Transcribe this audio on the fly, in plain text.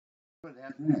What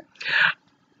happened?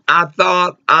 I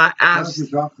thought I How's the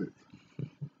asked chocolate?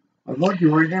 I love you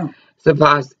right now.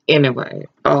 Surprise anyway.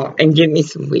 And get me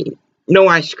some weed. No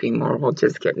ice cream, or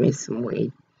just get me some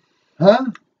weed.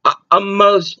 Huh? A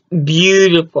most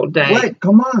beautiful day. Wait,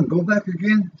 come on. Go back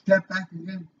again. Step back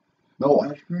again. No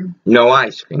ice cream? No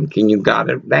ice cream. Can you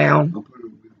got it down? I'll put it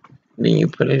away. Then you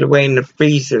put it away in the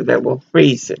freezer that will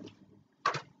freeze it.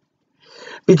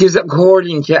 Because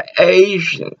according to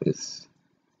Asians,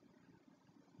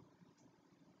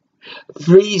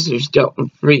 freezers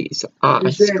don't freeze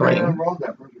ice You say cream. nothing wrong with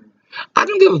that person. I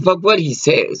don't give a fuck what he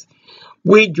says.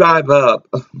 We drive up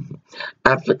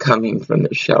after coming from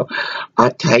the show. I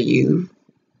tell you,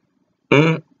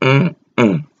 and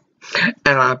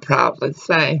I proudly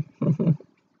say,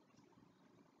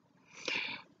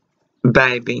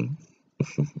 baby,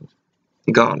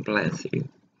 God bless you.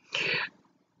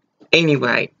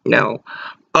 Anyway, no.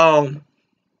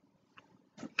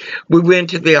 We went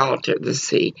to the altar to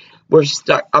see. We're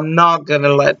stuck. I'm not going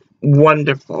to let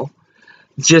wonderful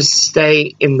just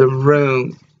stay in the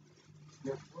room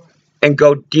and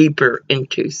go deeper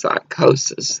into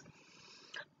psychosis.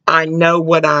 I know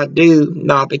what I do,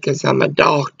 not because I'm a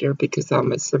doctor, because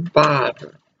I'm a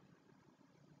survivor.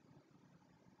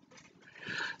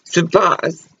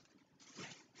 Surprise.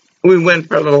 We went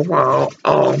for a little while.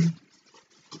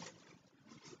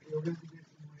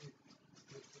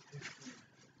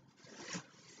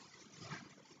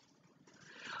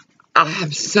 I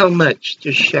have so much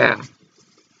to share.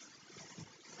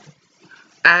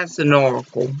 As an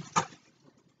oracle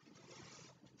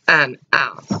and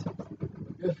as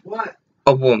Guess what?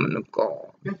 a woman of God.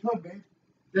 Guess what, babe?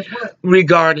 Guess what?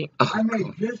 Regarding... I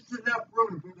made just enough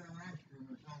room for that ice cream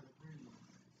inside the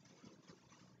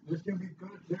freezer. This can be good,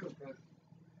 too,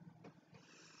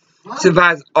 because...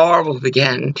 Surprise, Orville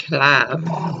began to laugh.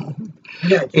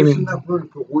 Yeah, just enough room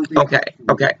for one big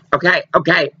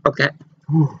Okay.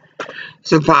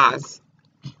 Surprise.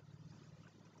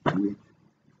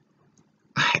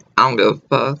 I don't give a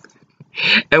fuck.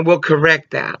 And we'll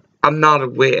correct that. I'm not a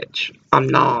witch. I'm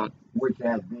not.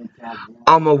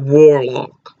 I'm a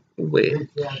warlock witch.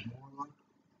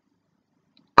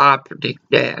 I predict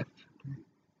death.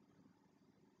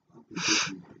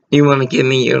 You want to give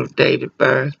me your date of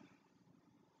birth?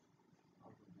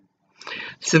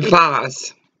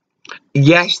 Surprise.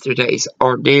 Yesterday's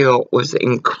ordeal was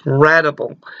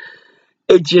incredible.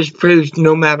 It just proves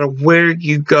no matter where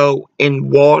you go in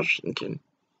Washington,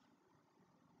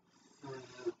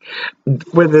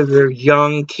 whether they're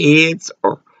young kids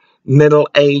or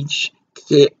middle-aged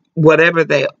kids, whatever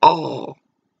they are,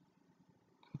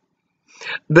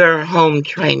 their home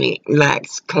training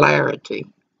lacks clarity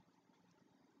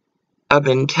of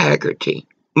integrity,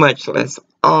 much less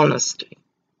honesty.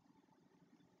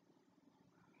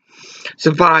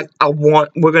 So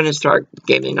we're going to start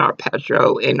getting our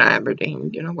petro in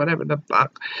Aberdeen, whatever the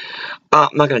fuck. I'm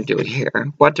not going to do it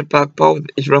here. What the fuck, both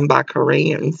is run by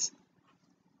Koreans.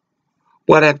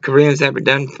 What have Koreans ever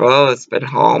done for us but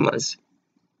harm us?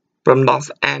 From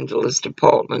Los Angeles to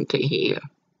Portland to here.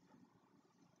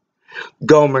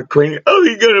 Gomer Queen, oh,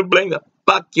 you're going to blame it.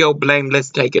 Fuck your blame.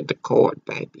 Let's take it to court,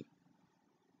 baby.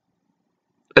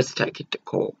 Let's take it to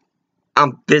court.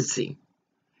 I'm busy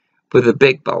with the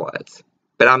big boys,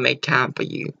 but I made time for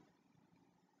you.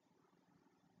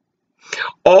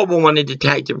 Orville wanted to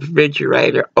take the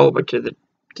refrigerator over to the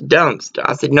dumpster.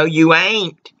 I said, no, you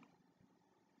ain't.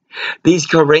 These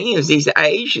Koreans, these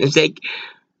Asians,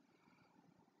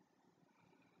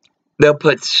 they'll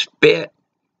put spit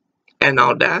and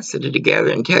audacity together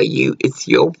and tell you it's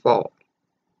your fault.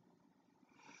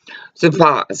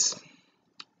 Surprise.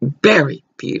 Very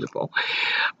beautiful.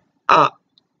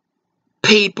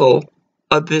 People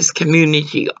of this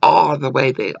community are the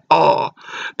way they are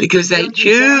because they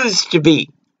choose to be.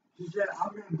 She said,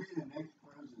 I'm going to be the next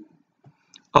president.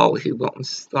 Oh, he won't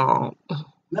stop.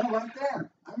 No, right there.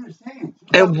 I understand.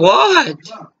 And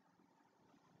what?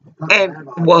 And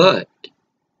what?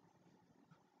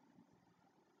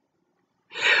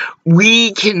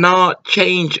 We cannot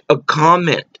change a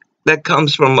comment that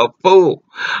comes from a fool,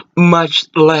 much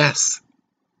less.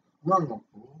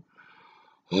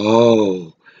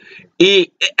 Oh.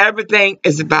 Everything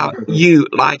is about you,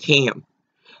 like him.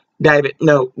 David,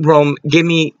 no, Rome, give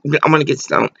me, I'm going to get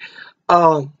stoned.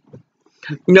 No,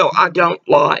 I don't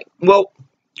like, well,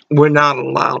 we're not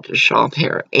allowed to shop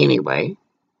here anyway.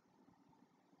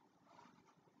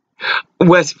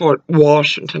 Westport,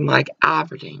 Washington, like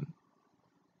Aberdeen,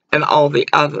 and all the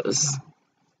others.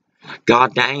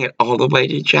 God dang it, all the way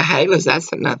to Chehalis,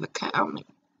 that's another county.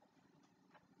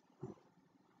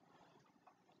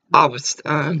 I was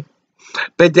stunned.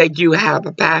 But they do have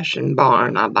a passion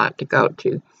barn I'd like to go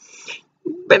to.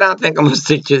 But I think I'm going to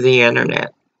stick to the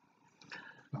internet.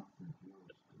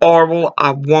 Orville,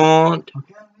 I want.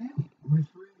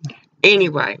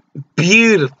 Anyway,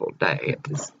 beautiful day at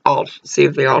this altar. See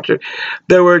at the altar.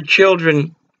 There were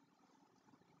children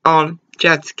on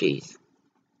jet skis.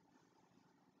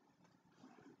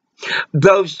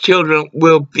 Those children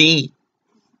will be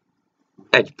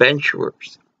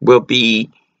adventurers, will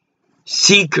be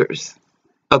seekers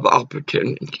of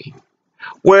opportunity.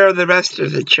 Where are the rest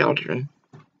of the children?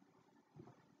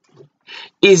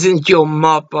 Isn't your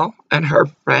mother and her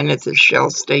friend at the Shell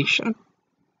station?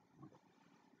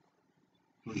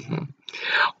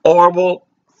 Orville,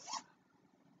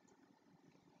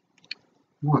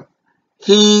 What?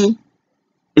 he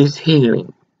is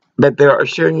healing, but there are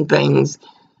certain things,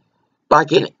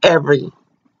 like in every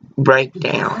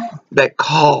breakdown, that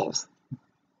cause,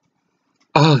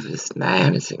 oh, this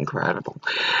man is incredible.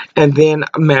 And then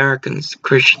Americans,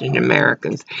 Christian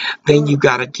Americans, then you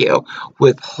got to deal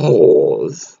with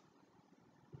whores.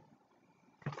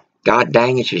 God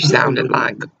dang it, you sounded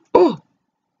like, oh.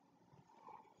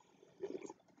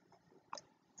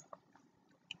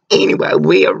 Anyway,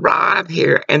 we arrive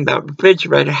here and the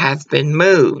refrigerator has been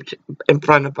moved in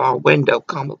front of our window.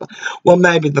 Well,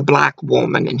 maybe the black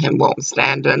woman and him won't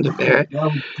stand under there.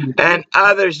 And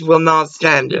others will not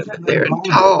stand under there and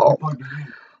talk.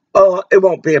 Oh, it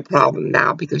won't be a problem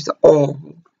now because the oil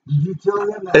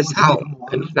is home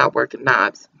and it's not working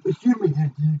nights.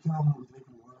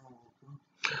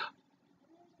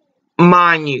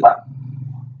 Mind you,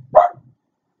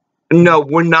 no,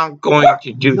 we're not going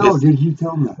to do this. No, did you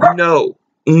tell me that?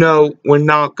 No, we're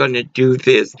not going to do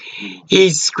this.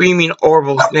 He's screaming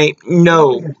Orville's name.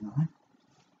 No.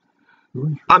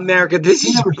 America, this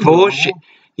is bullshit.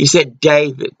 He said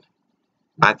David,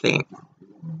 I think.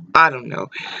 I don't know.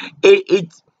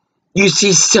 You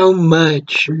see so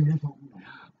much.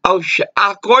 Oh, shit.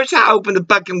 Of course I opened the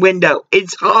fucking window.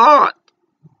 It's hot.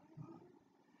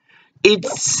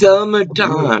 It's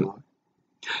summertime.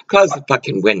 Close the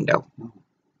fucking window.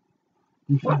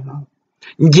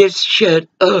 Just shut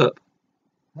up.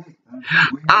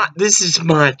 This is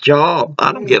my job.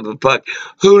 I don't give a fuck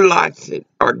who likes it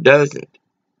or doesn't.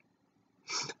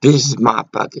 This is my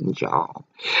fucking job.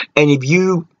 And if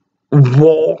you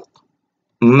walk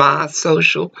my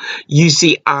social, you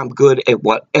see I'm good at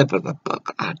whatever the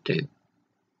fuck I do.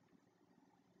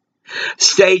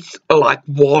 States like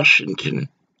Washington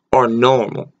are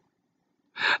normal.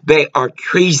 They are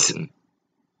treason.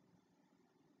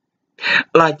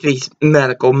 Like these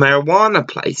medical marijuana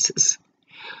places.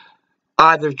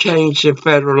 Either change the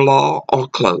federal law or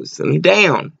close them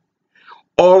down.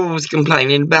 Orville was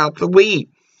complaining about the weed.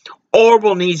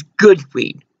 Orville needs good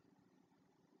weed.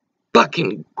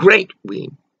 Fucking great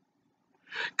weed.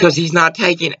 Because he's not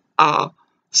taking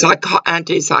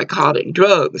antipsychotic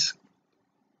drugs.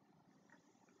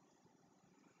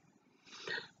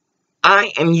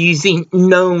 I am using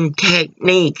known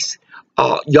techniques.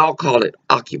 Y'all call it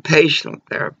occupational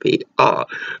therapy,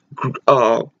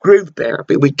 group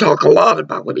therapy. We talk a lot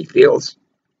about what he feels.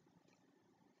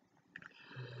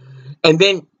 And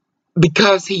then,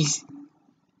 because he's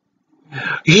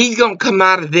going to come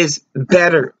out of this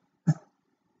better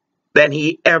than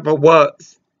he ever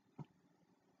was.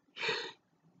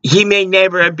 He may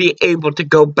never be able to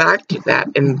go back to that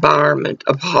environment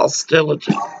of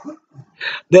hostility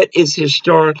that is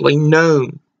historically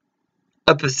known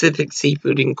of Pacific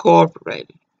Seafood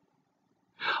Incorporated,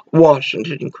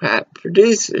 Washington crab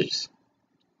producers.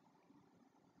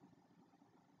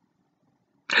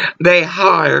 They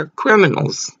hire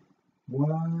criminals.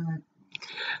 What?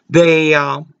 They,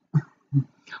 oh,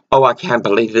 I can't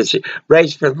believe this.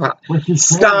 Race for the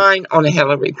Stein on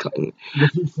Hillary Clinton.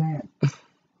 What's he saying?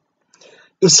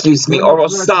 Excuse me, Orville,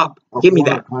 stop. Give me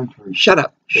that. Shut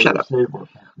up. Shut up.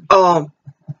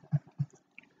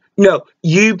 No,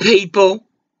 you people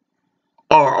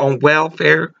are on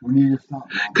welfare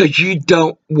because you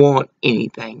don't want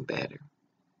anything better.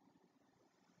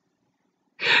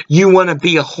 You want to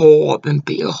be a whore, then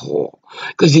be a whore.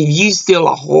 Because if you still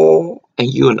a whore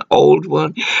and you're an old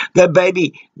one, then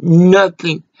baby,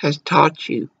 nothing has taught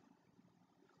you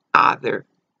either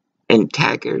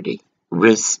integrity,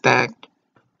 respect,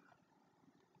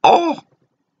 or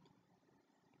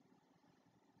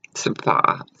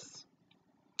survives.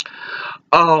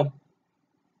 Oh,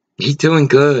 he's doing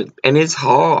good, and it's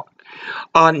hard.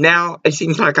 Now it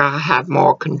seems like I have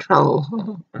more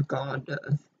control. God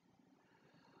does.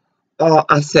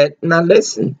 I said, now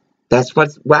listen. That's what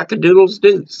wackadoodles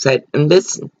do. Sit and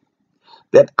listen.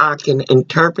 That I can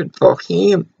interpret for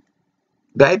him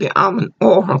Baby, I'm an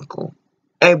oracle.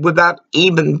 And without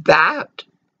even that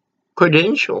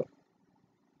credential,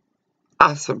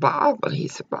 I survived what he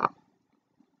survived.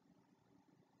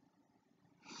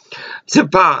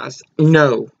 Survives,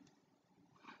 no.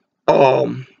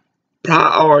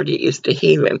 Priority is to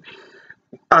healing.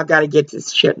 I gotta get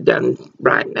this shit done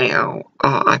right now.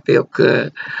 I feel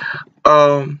good.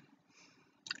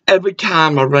 Every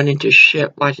time I run into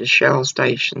shit like a Shell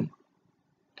station,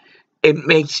 it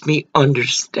makes me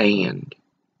understand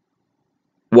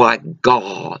why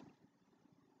God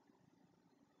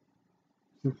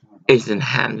isn't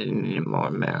handling any more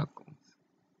miracles.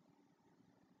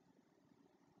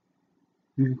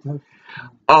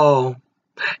 Oh,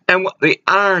 and what the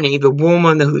irony, the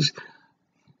woman who's,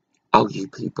 oh, you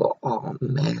people are a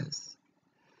mess.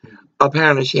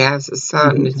 Apparently she has a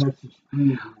son.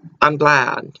 I'm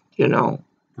glad, you know.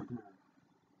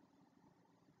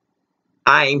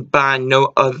 I ain't buying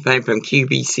no other thing from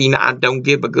QVC. I don't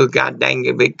give a good goddamn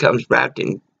if it comes wrapped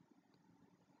in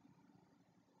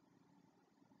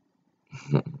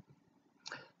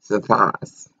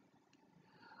supplies.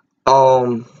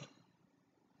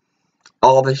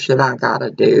 All the shit I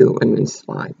gotta do in this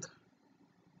life.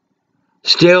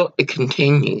 Still, it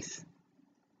continues.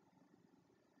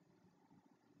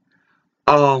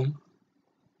 I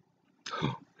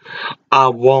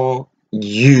want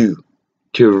you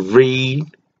to read.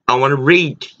 I want to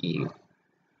read to you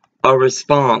a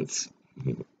response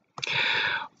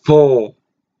for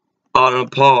an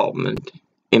apartment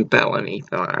in Felony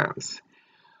Files.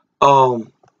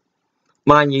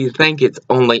 Mind you, think it's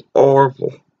only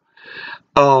Orville.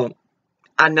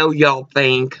 I know y'all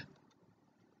think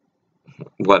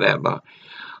whatever.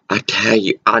 I tell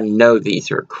you, I know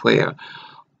these are queer.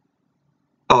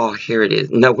 Oh, here it is.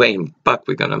 No way in fuck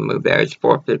we're gonna move there. It's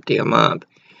 $450 a month.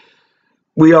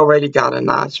 We already got a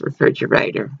nice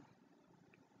refrigerator.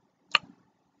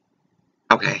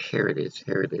 Okay, here it is.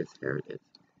 Here it is. Here it is.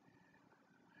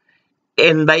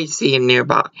 And Lacey and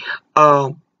nearby.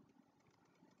 No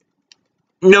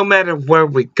matter where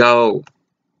we go,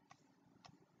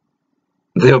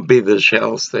 there'll be the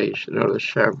Shell station or the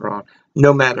Chevron.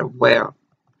 No matter where.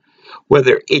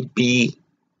 Whether it be,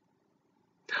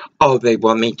 oh, they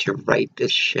want me to rate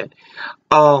this shit.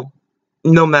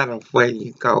 No matter where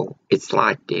you go, it's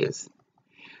like this.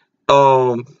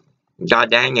 God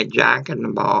dang it, Jack in the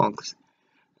Box.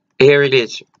 Here it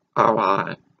is.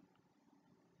 Alright.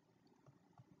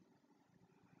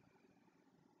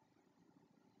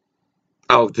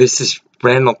 Oh, this is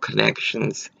rental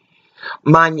connections.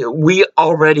 Mind you, we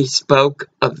already spoke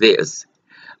of this.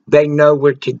 They know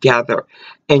we're together.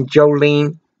 And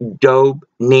Jolene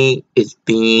Dobney is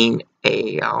being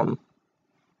a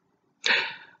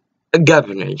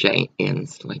Governor Jay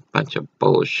Inslee. Bunch of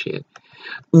bullshit.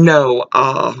 No,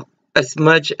 as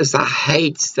much as I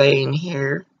hate staying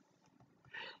here,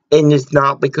 and it's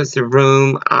not because the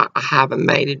room, I haven't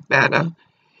made it better.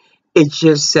 It's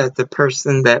just that the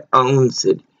person that owns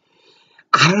it,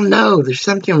 I don't know, there's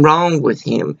something wrong with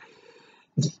him.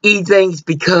 He thinks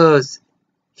because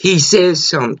he says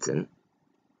something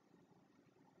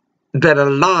that a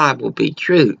lie will be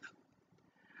truth.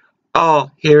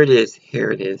 Oh, here it is,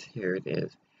 here it is, here it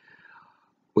is.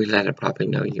 We let it probably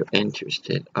know you're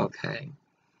interested. Okay.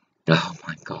 Oh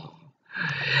my God.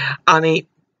 I mean,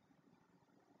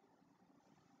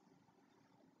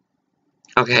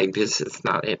 okay, this is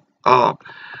not it. Oh,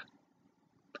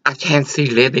 I can't see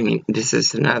living in, this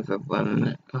is another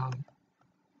one.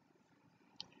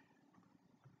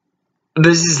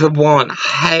 This is the one.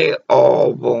 Hey,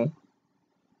 Orville.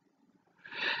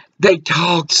 They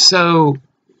talk so.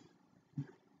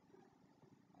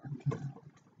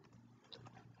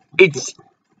 It's.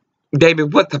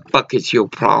 David, what the fuck is your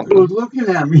problem? He was looking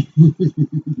at me.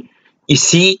 You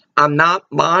see, I'm not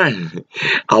lying.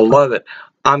 I love it.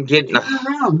 I'm getting. Turn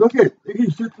around. Look at. They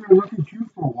can sit there and look at you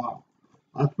for a while.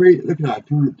 That's great. Look at that.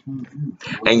 Turn it to you.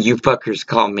 And you fuckers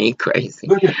call me crazy.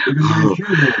 Look at. Look at your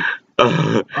shoe there.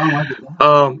 I like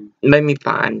it. Let me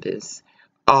find this.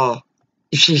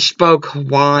 She spoke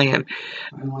Hawaiian.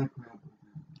 I like that.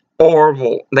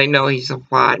 Orville, they know he's a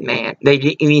white man. They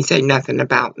didn't even say nothing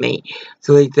about me,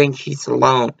 so they think he's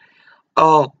alone.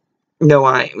 Oh, no,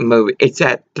 I ain't moving. It's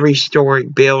that 3-story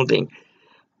building.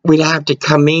 We'd have to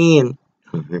come in.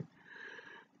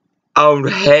 Oh,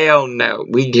 hell no.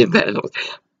 We did that.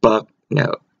 But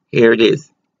no, here it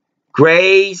is.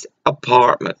 Gray's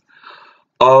apartment.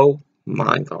 Oh,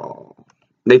 my God.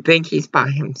 They think he's by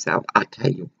himself, I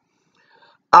tell you.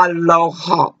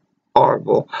 Aloha,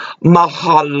 Orville.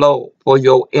 Mahalo for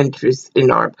your interest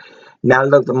in our... Now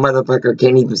look, the motherfucker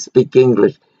can't even speak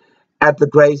English. at the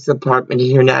Grace Apartment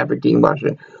here in Aberdeen,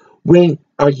 Washington. When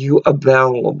are you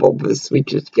available this week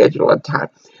to schedule a time?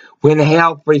 When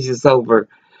hell freezes over,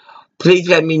 please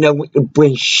let me know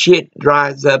when shit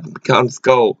dries up and becomes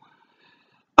gold.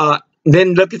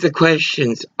 Then look at the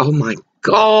questions. Oh my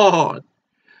God.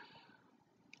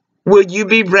 Will you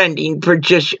be renting for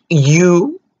just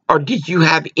you, or did you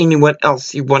have anyone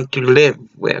else you want to live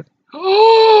with?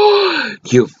 Oh,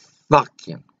 you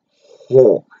fucking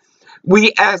whore.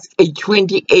 We ask a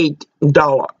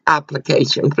 $28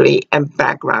 application fee and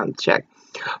background check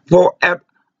for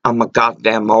I'm a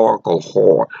goddamn oracle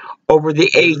whore. Over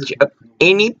the age of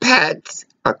any pets,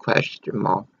 a question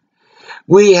mark.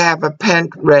 We have a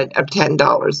pet rent of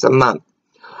 $10 a month.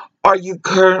 Are you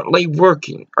currently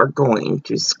working or going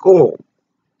to school?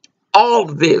 All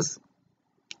of this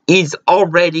is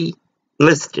already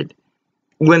listed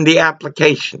when the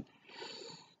application.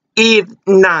 If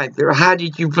neither, how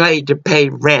did you plan to pay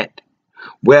rent?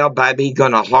 Well, baby,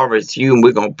 gonna harvest you and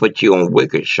we're gonna put you on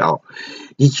Wickershaw.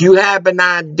 Did you have an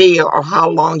idea of how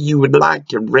long you would like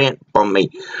to rent from me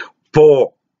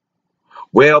for?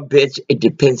 Well, bitch, it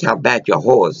depends how bad your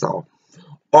whores are.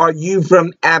 Are you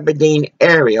from Aberdeen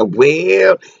area?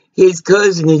 Well, his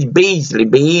cousin is Beasley,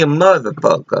 but he a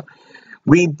motherfucker.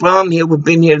 We from here, we've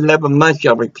been here 11 months,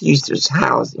 y'all refused us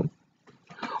housing.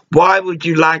 Why would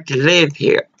you like to live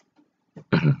here?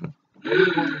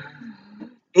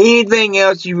 Anything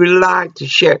else you would like to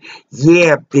share?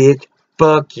 Yeah, bitch,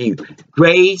 fuck you.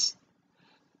 Grace,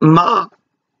 Mahalu,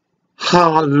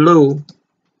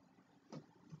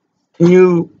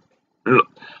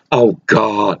 oh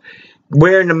God.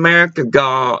 Where in America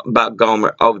about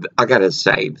Gomer? Oh, I gotta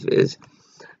save this.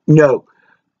 No,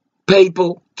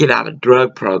 people get out of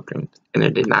drug programs and are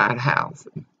denied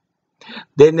housing.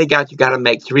 Then you gotta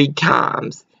make 3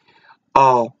 times.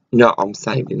 Oh, no, I'm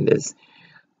saving this.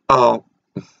 Oh,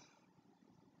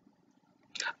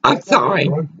 I'm sorry.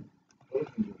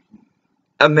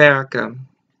 America.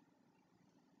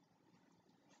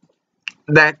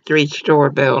 That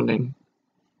 3-story building.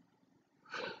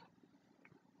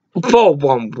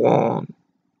 411.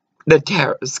 The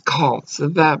terrace courts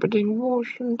of Aberdeen,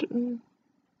 Washington.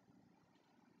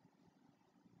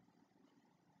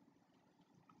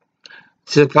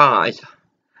 Surprise.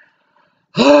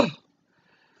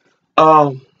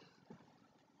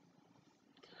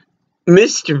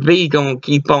 Mr. V gonna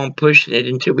keep on pushing it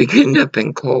until we get up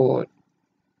in court.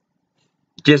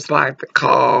 Just like the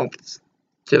cops.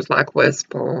 Just like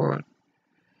Westport.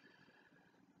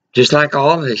 Just like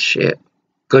all this shit.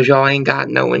 Because y'all ain't got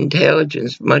no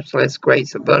intelligence, much less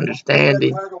grace of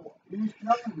understanding.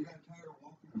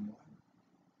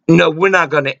 No, we're not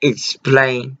going to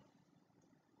explain.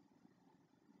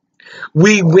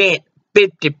 We went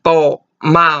 54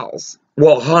 miles,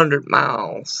 well, 100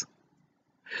 miles,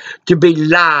 to be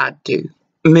lied to,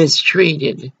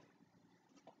 mistreated.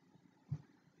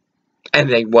 And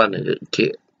they wanted a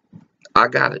tip. I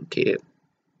got a tip.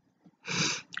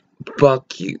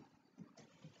 Fuck you.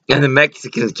 And the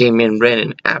Mexicans came in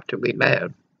running after we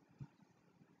left.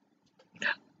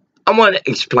 I want to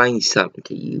explain something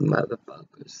to you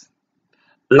motherfuckers.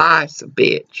 Life's a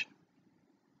bitch.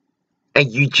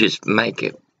 And you just make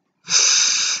it.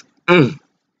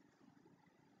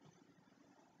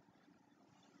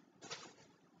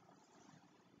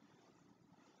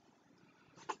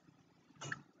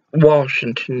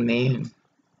 Washington, man.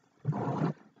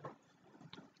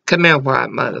 Come here, white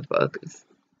motherfuckers.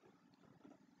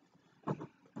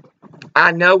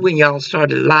 I know when y'all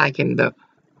started liking the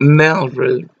mail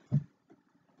route.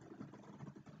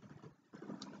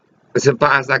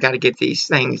 Surprised I gotta get these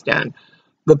things done.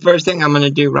 The first thing I'm gonna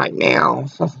do right now,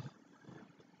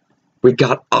 we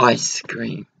got ice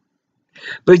cream.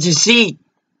 But you see,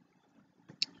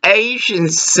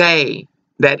 Asians say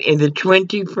that in the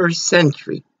 21st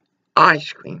century,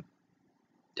 ice cream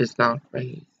does not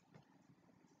raise.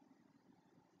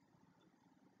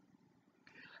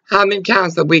 How many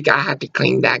times a week I have to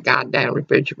clean that goddamn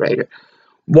refrigerator?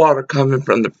 Water coming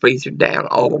from the freezer down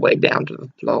all the way down to the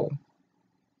floor.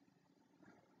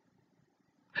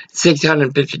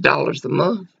 $650 a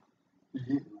month.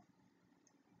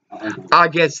 I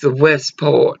guess the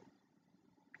Westport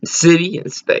city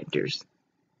inspectors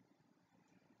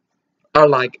are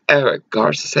like Eric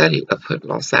Garcetti up in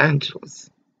Los Angeles.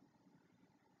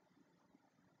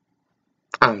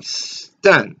 I'm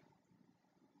stunned.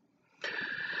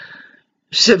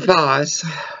 Surprise.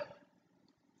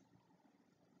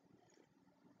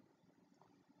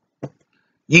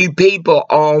 You people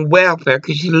are on welfare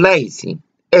because you're lazy.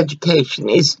 Education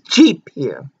is cheap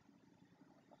here.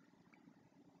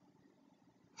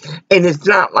 And it's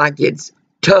not like it's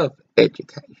tough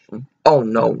education. Oh,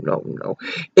 no, no, no.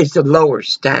 It's a lower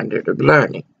standard of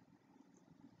learning.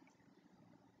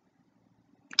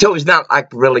 So it's not like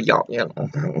really, y'all,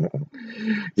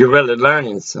 you're really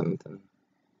learning something.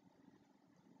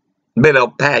 But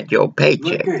it'll pad your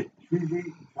paycheck. Look at she's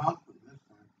eating chocolate this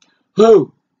time.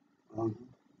 Who? Um,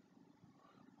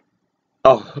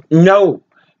 Oh, no.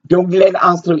 Don't let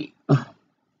Ashley.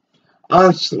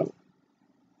 Ashley,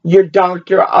 your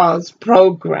Dr. Oz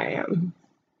program.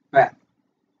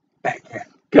 fat cat.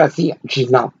 Because she's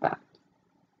not fat.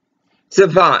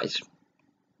 Suffice.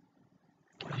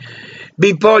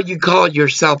 Before you call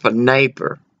yourself a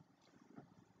neighbor,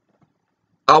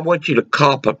 I want you to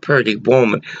cop a pretty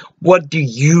woman. What do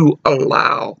you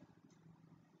allow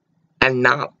and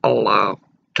not allow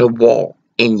to walk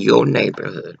in your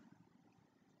neighborhood?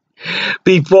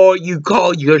 Before you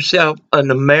call yourself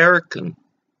an American,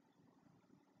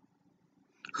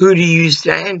 who do you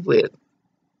stand with?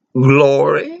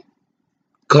 Glory,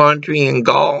 country, and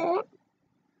God?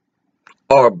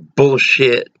 Or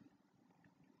bullshit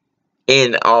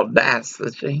and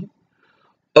audacity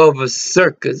of a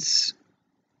circus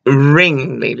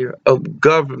ringleader of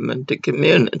government to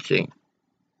community?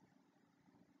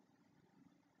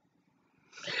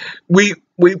 We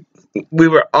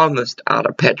were almost out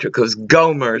of petrol because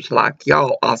Gomer's like,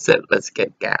 y'all, I said, let's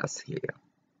get gas here.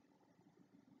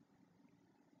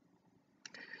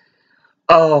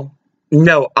 Oh,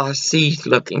 no, I see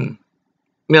looking.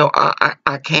 No,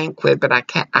 I can't quit, but I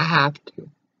have to.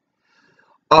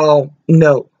 Oh,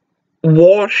 no.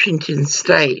 Washington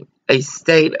State, a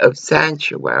state of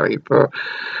sanctuary for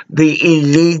the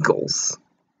illegals,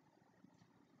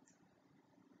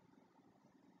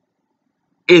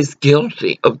 is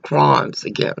guilty of crimes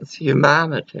against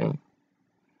humanity.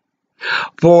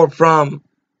 For from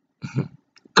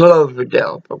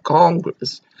Cloverdale for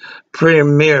Congress,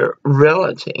 Premier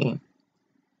Realty,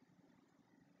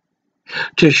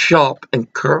 to shop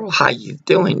and curl. How you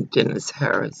doing, Dennis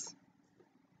Harris?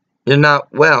 You're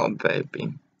not well,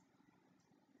 baby.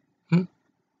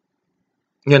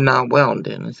 You're not well,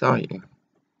 Dennis, are you?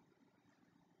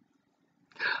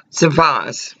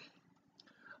 Suffice,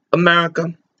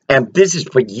 America, and this is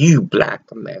for you, Black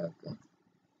America.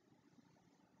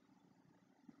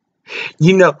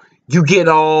 You know, you get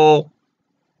all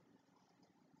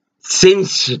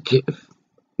sensitive,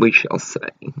 we shall say,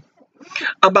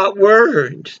 about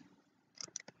words.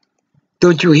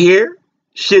 Don't you hear?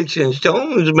 Sticks and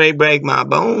stones may break my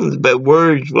bones, but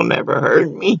words will never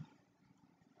hurt me.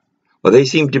 Well, they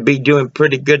seem to be doing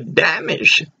pretty good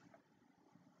damage.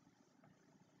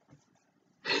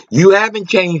 You haven't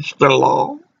changed the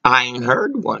law. I ain't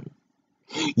heard one.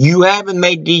 You haven't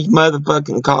made these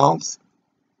motherfucking cops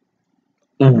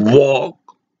walk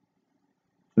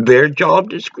their job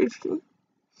description.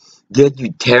 Yet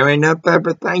you tearing up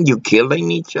everything. You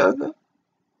killing each other.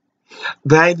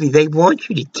 Baby, they want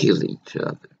you to kill each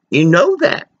other. You know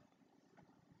that.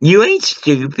 You ain't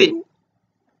stupid.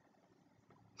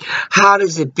 How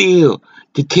does it feel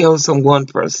to kill someone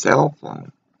for a cell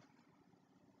phone?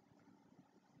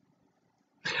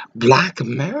 Black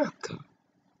America.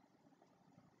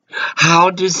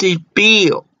 How does it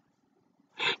feel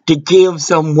to kill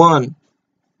someone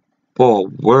for a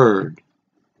word?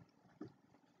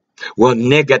 Well,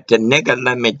 nigga to nigga,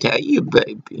 let me tell you,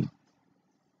 baby.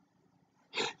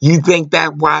 You think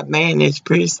that white man is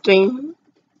pristine?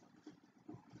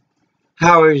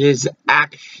 How are his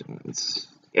actions?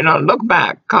 You know, look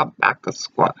back, cop back a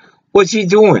squat. What's he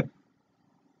doing?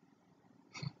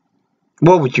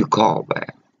 What would you call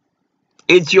that?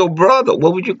 It's your brother.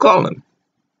 What would you call him?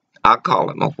 I call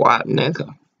him a white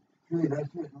nigga.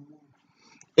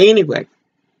 Anyway,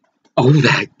 oh,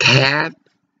 that cat.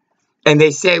 And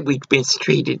they said we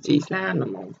mistreated these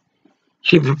animals.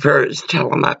 She prefers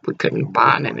telling us we couldn't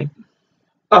find any.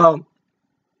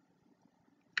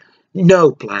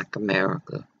 No, Black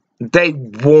America. They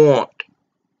want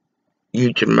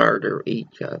you to murder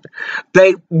each other.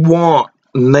 They want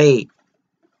me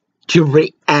to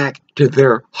react to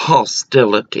their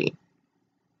hostility.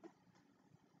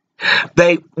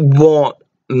 They want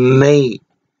me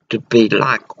to be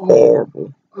like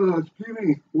horrible. Excuse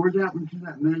me, where's happened to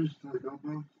that minister,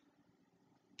 Gumbo?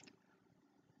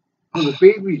 Oh, the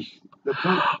babies. The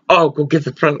front. Oh, go get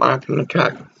the front line from the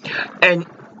truck. And,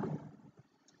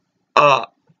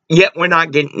 yet we're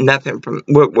not getting nothing from,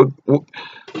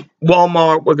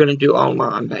 Walmart, we're going to do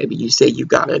online, baby. You say you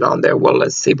got it on there. Well,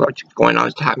 let's see what's going on.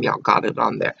 It's time y'all got it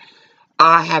on there.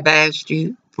 I have asked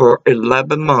you for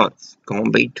 11 months, going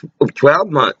to be 12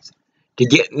 months, to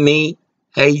get me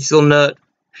hazelnut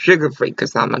sugar-free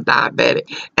because I'm a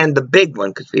diabetic. And the big one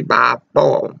because we buy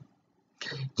 4.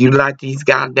 You like these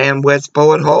goddamn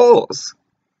Westport whores.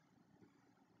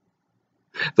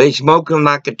 They smoking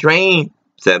like a train,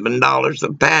 $7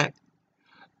 a pack.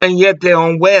 And yet they're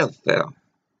on welfare.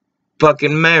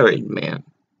 Fucking married men.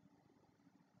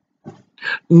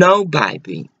 No,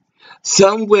 baby.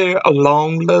 Somewhere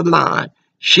along the line,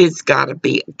 shit's gotta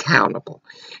be accountable.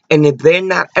 And if they're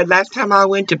not, and last time I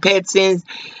went to PetSense,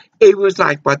 it was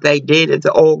like what they did at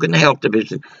the Oregon Health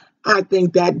Division. I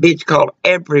think that bitch called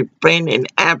every friend in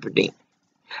Aberdeen.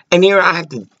 And here I have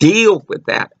to deal with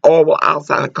that all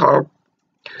outside the car.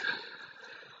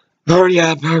 Hurry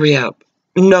up, hurry up.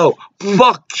 No,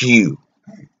 fuck you.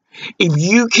 If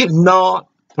you cannot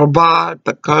provide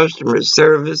the customer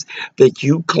service that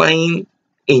you claim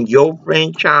in your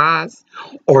franchise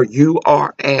or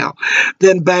URL,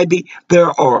 then baby, there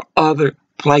are other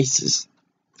places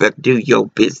that do your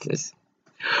business.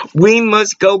 We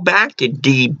must go back to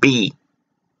DB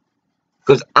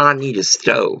because I need a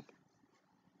stove.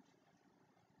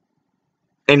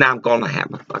 And I'm going to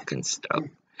have a fucking stove.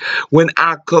 When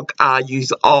I cook, I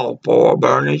use all 4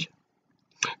 burners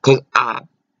because I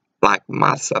like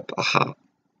my supper hot.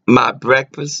 My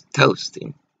breakfast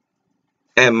toasting.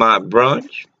 And my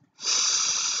brunch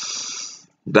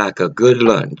like a good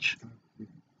lunch.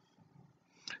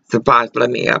 Suffice, let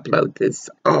me upload this.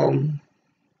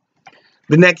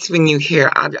 The next thing you hear,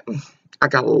 I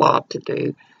got a lot to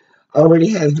do. I already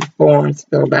have the forms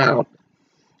filled out.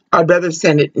 I'd rather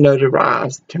send it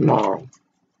notarized tomorrow.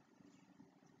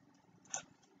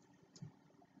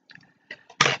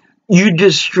 You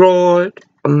destroyed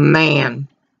a man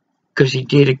because he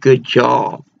did a good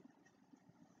job.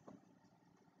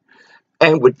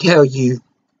 And would tell you,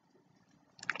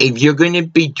 if you're going to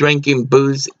be drinking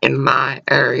booze in my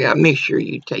area, make sure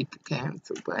you take the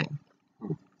cans away.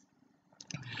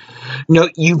 No,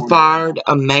 you fired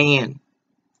a man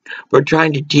for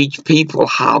trying to teach people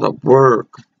how to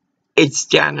work. It's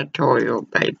janitorial,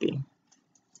 baby.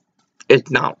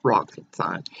 It's not rocket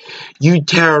science. You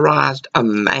terrorized a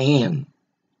man.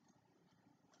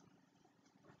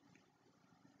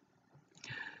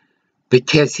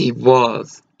 Because he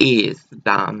is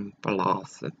dumb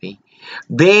philosophy.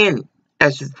 Then,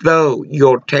 as though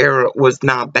your terror was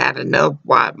not bad enough,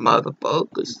 white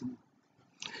motherfuckers,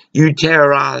 you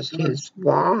terrorized his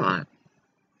wife.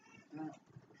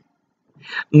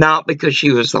 Not because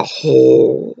she was a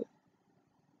whore.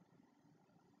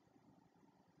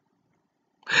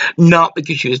 Not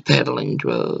because she was peddling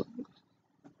drugs.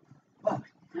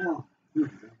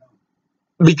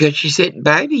 Because she said,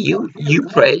 baby, you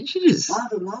prejudiced.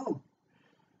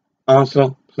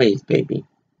 Also, please, baby,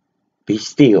 be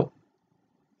still.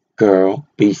 Girl,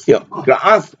 be still.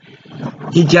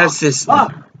 He does this.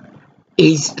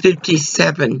 He's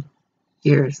 57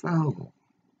 years old.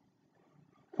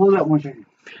 Hold that 1 second.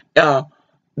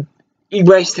 He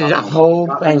wasted a whole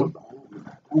thing.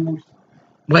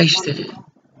 Wasted it.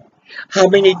 How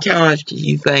many times do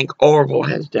you think Orville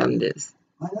has done this?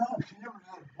 I know, she never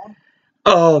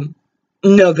had one.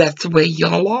 No, that's the way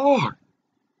y'all are.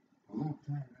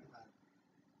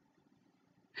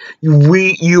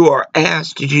 You are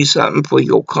asked to do something for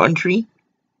your country.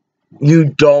 You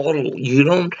dawdle. You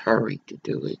don't hurry to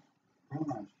do it.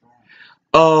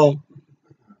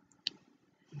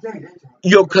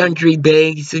 Your country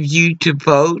begs of you to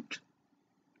vote.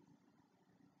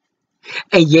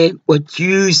 And yet what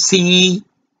you see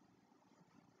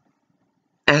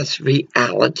as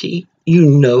reality, you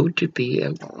know to be a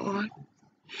lie.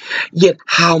 Yet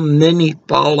how many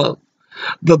follow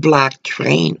the black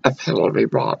train of Hillary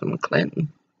Rodham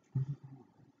Clinton?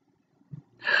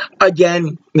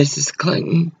 Again, Mrs.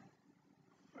 Clinton,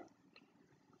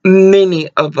 many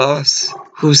of us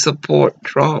who support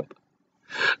Trump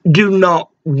do not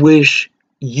wish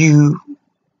you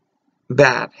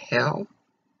bad health.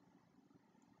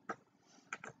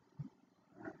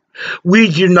 We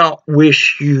do not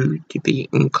wish you to be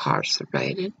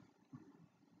incarcerated.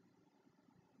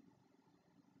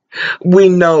 We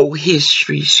know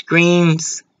history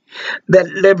screams that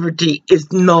liberty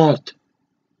is not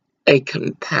a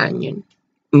companion,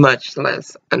 much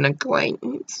less an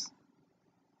acquaintance.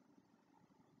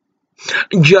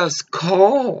 Just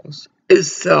cause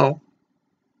is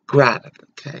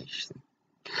self-gratification.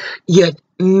 Yet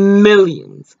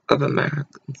millions of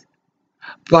Americans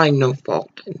find no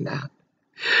fault in that.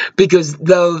 Because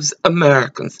those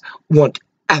Americans want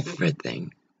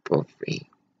everything for free.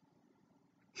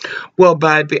 Well,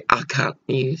 baby, I got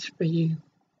news for you.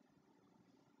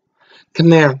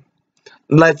 Come here.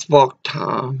 Let's walk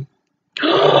Tom.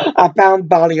 I found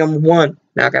volume 1.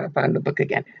 Now I gotta find the book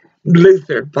again.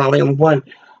 Luther, volume 1.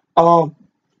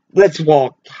 Let's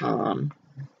walk Tom.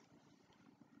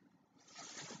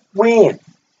 When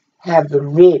have the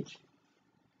rich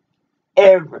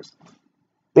ever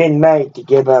been made to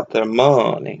give up their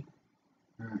money?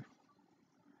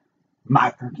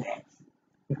 Michael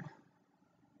Jackson.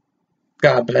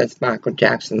 God bless Michael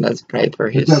Jackson. Let's pray for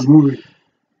his. It's that movie.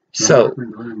 So,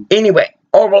 anyway,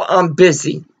 Orville, I'm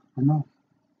busy. I know.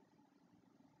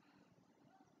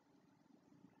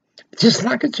 Just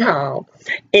like a child.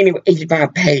 Anyway, he's my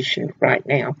patient right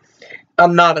now.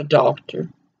 I'm not a doctor.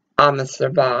 I'm a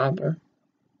survivor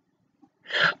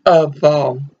of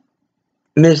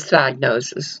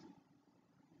misdiagnosis,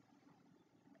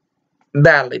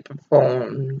 badly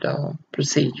performed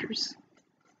procedures,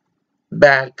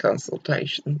 bad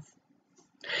consultations.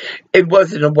 It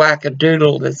wasn't a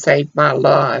wackadoodle that saved my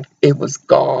life. It was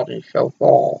God and so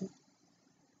far.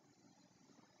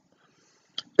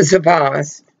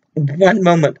 Surprise. One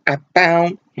moment I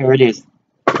found, here it is.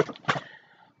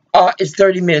 It's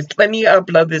 30 minutes. Let me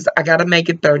upload this. I gotta make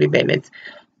it 30 minutes.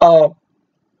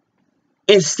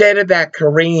 Instead of that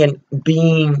Korean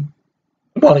being,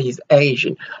 well, he's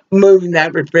Asian, moving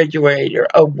that refrigerator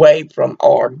away from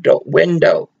our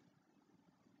window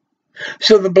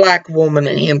so the black woman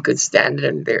and him could stand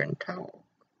in there and talk.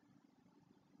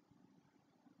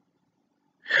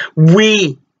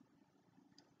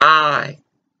 I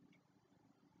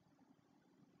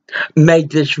made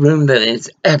this room than it's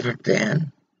ever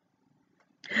been.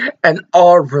 And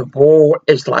our reward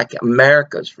is like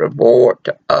America's reward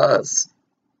to us.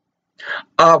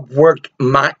 I've worked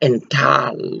my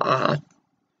entire life.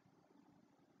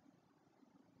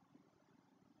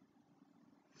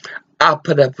 I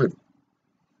put up with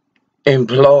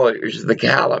employers the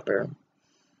caliber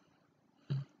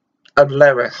of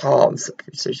Larry Hobbs of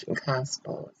Precision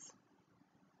Hospitals,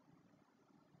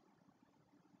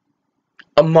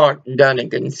 a Mark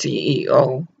Dunnigan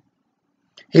CEO.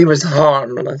 He was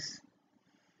harmless,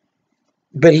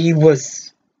 but he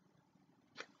was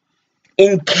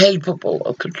incapable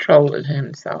of controlling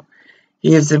himself.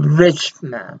 He is a rich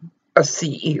man, a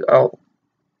CEO.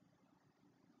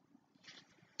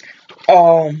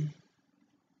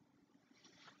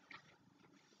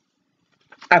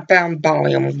 I found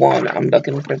volume 1. I'm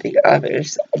looking for the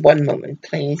others. One moment,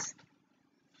 please.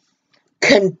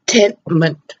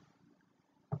 Contentment.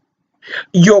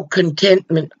 Your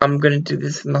contentment. I'm going to do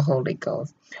this in the Holy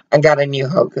Ghost. I got a new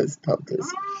hocus pocus.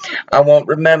 I won't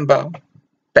remember,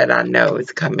 but I know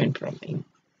it's coming from me.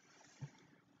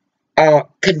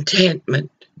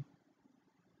 Contentment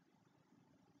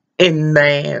in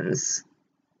man's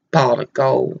pot of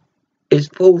gold is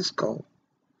fool's gold.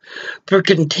 For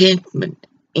contentment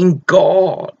in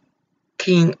God,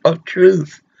 King of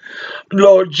truth,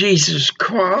 Lord Jesus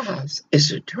Christ,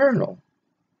 is eternal.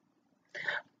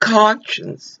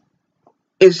 Conscience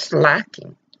is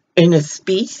lacking in a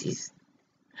species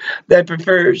that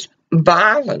prefers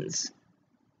violence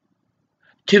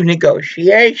to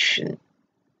negotiation.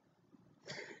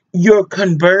 Your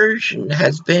conversion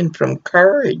has been from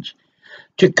courage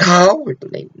to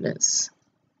cowardliness.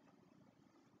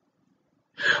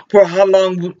 For how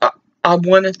long? I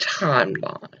want a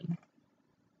timeline.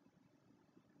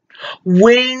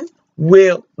 When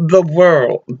will the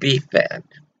world be fed?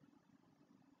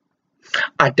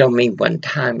 I don't mean one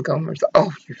time, Gomers.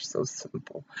 Oh, you're so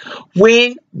simple.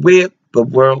 When will the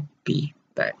world be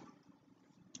fed?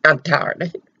 I'm tired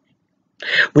of it.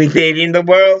 We're feeding the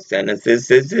world, sentences.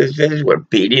 We're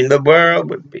feeding the world.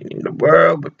 We're feeding the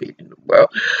world. We're feeding the world.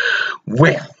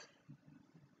 Well,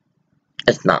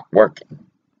 it's not working.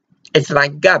 It's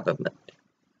like government.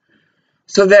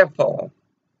 So therefore,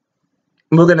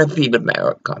 we're going to feed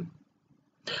America.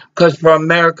 Because for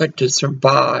America to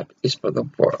survive is for the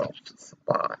world to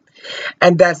survive.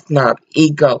 And that's not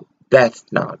ego. That's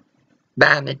not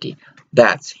vanity.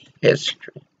 That's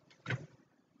history.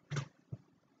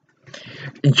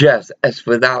 Just as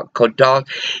without Kodal,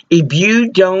 if you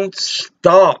don't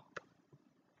stop,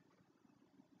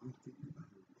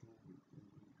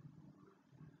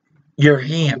 you're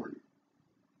him.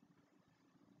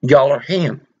 Y'all are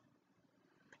him.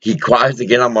 He cries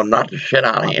again, I'm going to knock the shit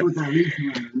out of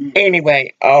him.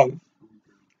 Anyway,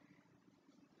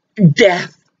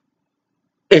 death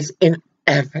is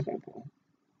inevitable.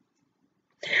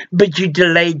 But you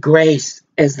delay grace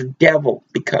as the devil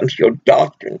becomes your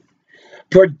doctrine.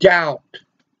 For doubt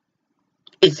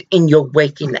is in your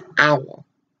waking hour.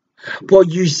 For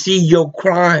you see your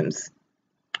crimes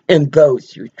and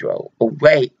those you throw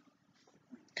away.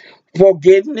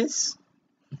 Forgiveness,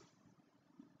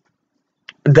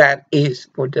 that is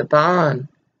for divine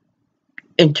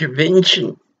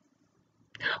intervention.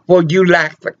 For you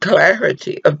lack the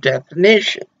clarity of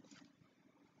definition.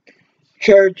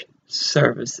 Church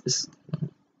services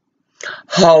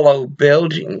hollow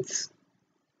buildings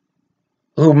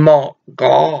who mock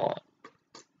God.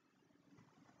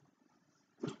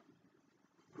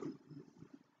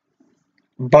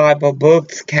 Bible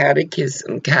books,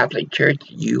 catechism, Catholic Church,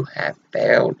 you have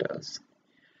failed us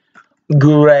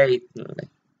greatly.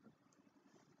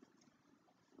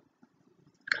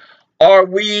 Are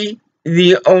we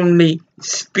the only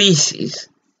species,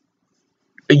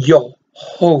 Your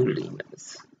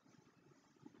Holiness?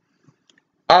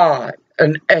 I,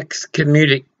 an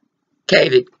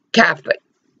excommunicated Catholic,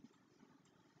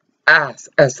 ask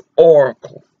as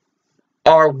oracle,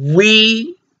 are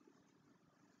we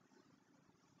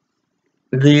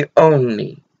the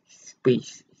only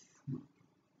species?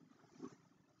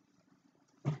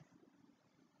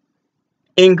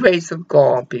 In grace of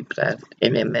God be blessed,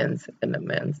 and amens and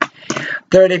amens.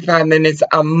 35 minutes,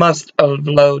 I must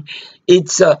upload.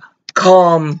 It's a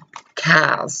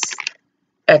Comcast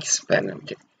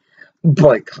expenditure.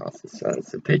 Boycott the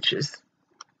sons of bitches.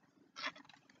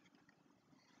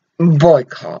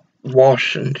 Boycott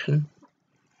Washington.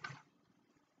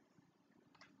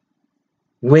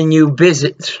 When you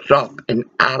visit, stop in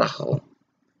Idaho,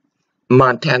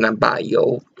 Montana by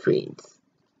your trees.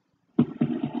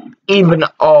 Even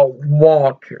all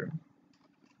water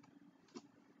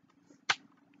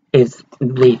is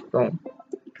lethal.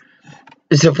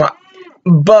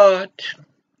 But,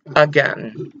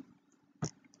 again,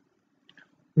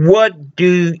 what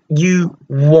do you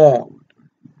want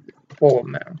for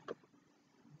America?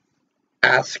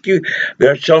 Ask you.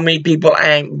 There are so many people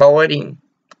ain't voting.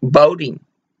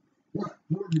 What?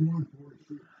 41,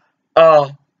 46.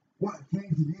 What?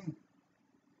 Change the game.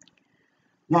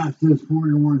 Yeah, it says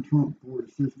 41 Trump,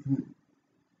 46 Trump.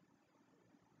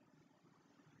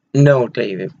 No,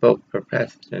 David, vote for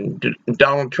President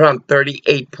Donald Trump,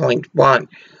 38.1,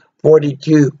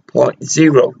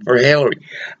 42.0 for Hillary.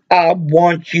 I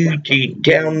want you to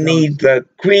tell me the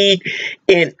creed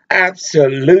in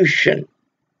absolution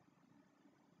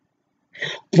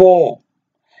for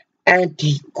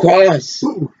Antichrist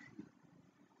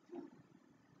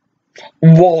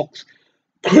walks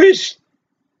Christendom,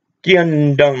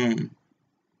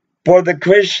 for the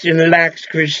Christian lacks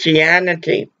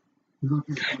Christianity,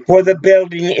 for the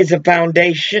building is a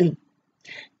foundation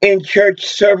in church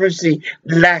services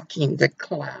lacking the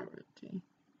clarity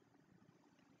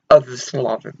of the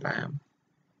slaughtered lamb.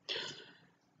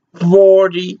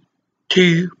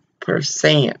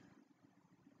 42%.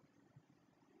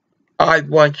 I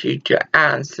want you to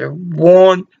answer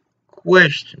one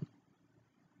question.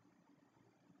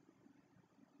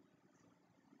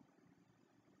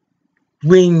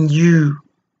 When you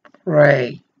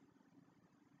pray,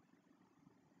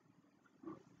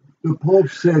 the Pope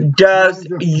said, does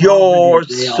your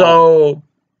soul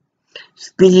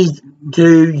speak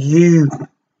to you?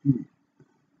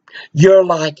 You're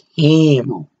like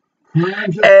him.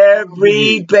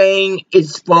 Everything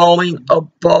is falling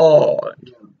apart.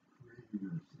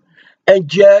 And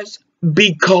just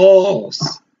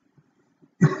because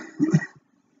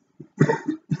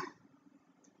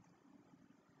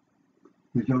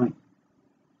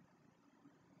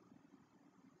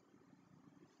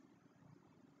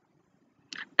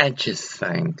I just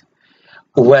think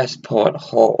Westport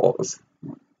halls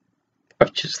are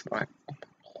just like,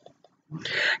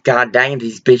 God dang,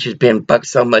 these bitches been bucked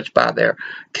so much by their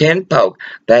kinfolk.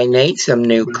 They need some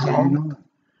new clothes.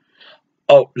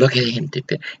 Oh, look at him.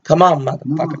 Come on,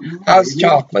 motherfucker. How's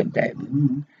Chocolate,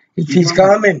 David? She's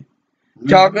coming.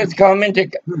 Chocolate's coming.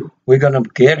 We're going to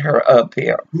get her up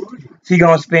here. She's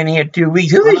going to spend here 2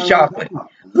 weeks. Who is Chocolate?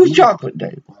 Who's Chocolate,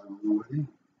 David?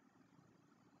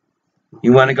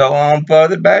 You want to go on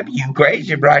further, baby? You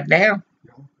crazy right now.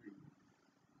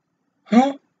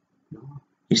 Huh?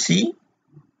 You see?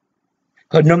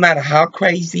 Because no matter how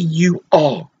crazy you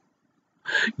are,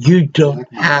 you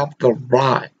don't have the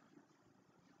right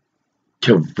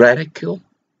to ridicule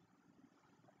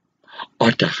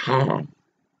or to harm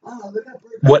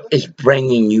what is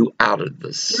bringing you out of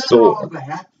the soul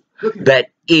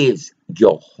that is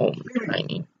your home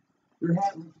training.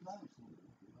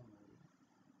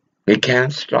 It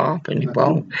can't stop and it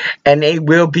won't. And it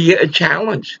will be a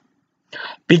challenge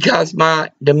because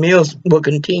the mills will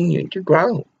continue to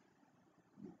grow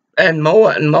and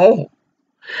more and more.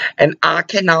 And I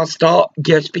cannot stop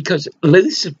just because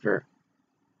Lucifer,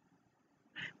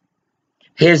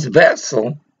 his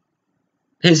vessel,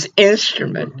 his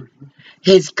instrument,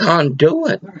 his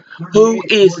conduit, who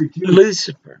is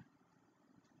Lucifer?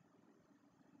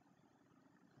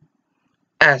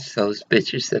 Ask those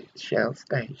bitches at the Shell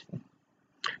station.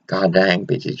 God dang,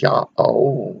 bitches, y'all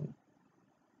old.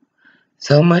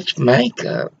 So much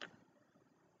makeup.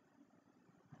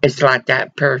 It's like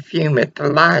that perfume at the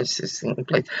licensing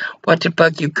place. What the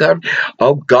fuck you covered?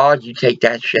 Oh, God, you take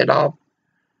that shit off.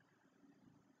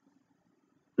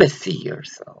 Let's see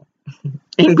yourself.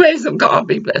 In grace of God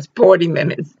be blessed. 40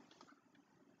 minutes.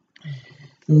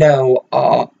 No,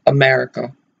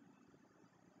 America.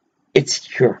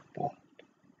 It's your fault.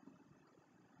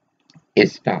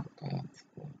 It's not God's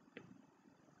fault.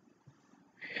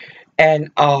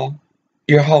 And,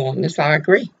 Your Holiness, I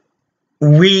agree.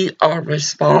 We are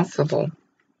responsible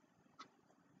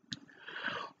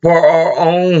for our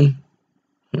own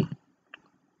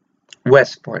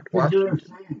Westport, Washington.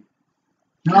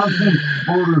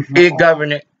 It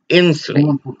governor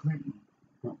Inslee.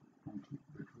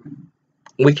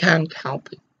 We can't help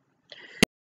it.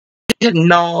 We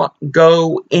cannot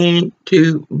go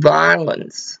into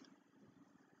violence.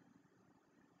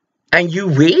 And you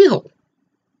will.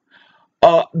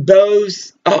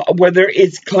 Those, whether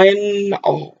it's Clinton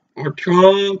or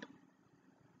Trump,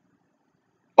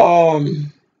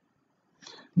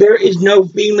 there is no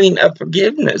feeling of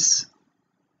forgiveness.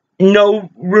 No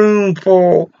room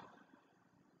for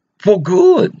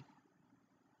good.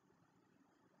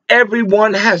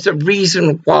 Everyone has a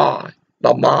reason why.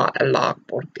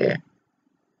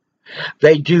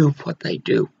 They do what they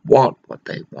do, want what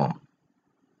they want.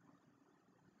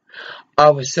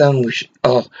 All of a sudden,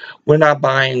 we're not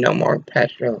buying no more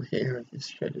petrol here. This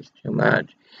shit is too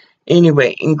much.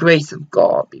 Anyway, in grace of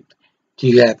God, do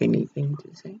you have anything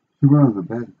to say?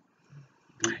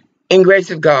 In grace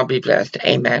of God, be blessed.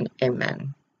 Amen.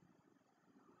 Amen.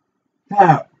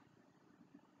 Yeah.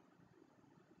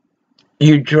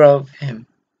 You drove him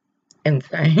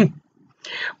insane.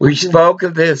 We spoke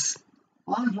of this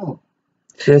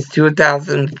since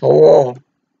 2004.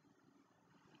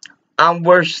 I'm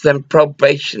worse than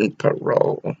probation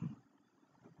parole.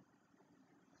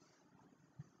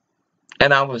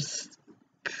 And I was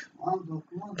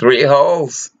 3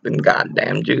 holes, and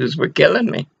goddamn Jews were killing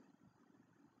me.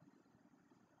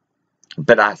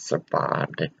 But I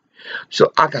survived it.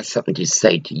 So I got something to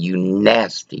say to you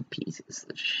nasty pieces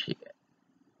of shit.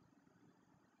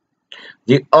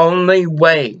 The only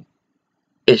way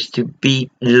is to be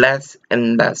less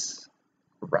and less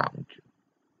around you.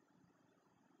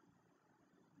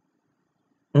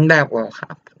 And that will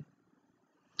happen.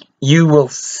 You will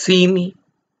see me,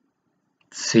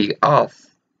 see us.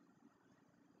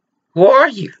 Who are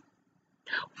you?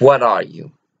 What are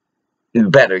you?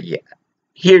 Better yet,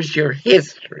 here's your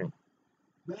history.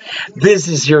 This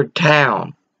is your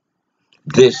town.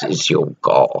 This is your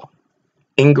God.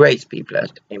 In grace be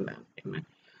blessed. Amen. Amen.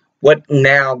 What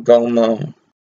now, Gomo?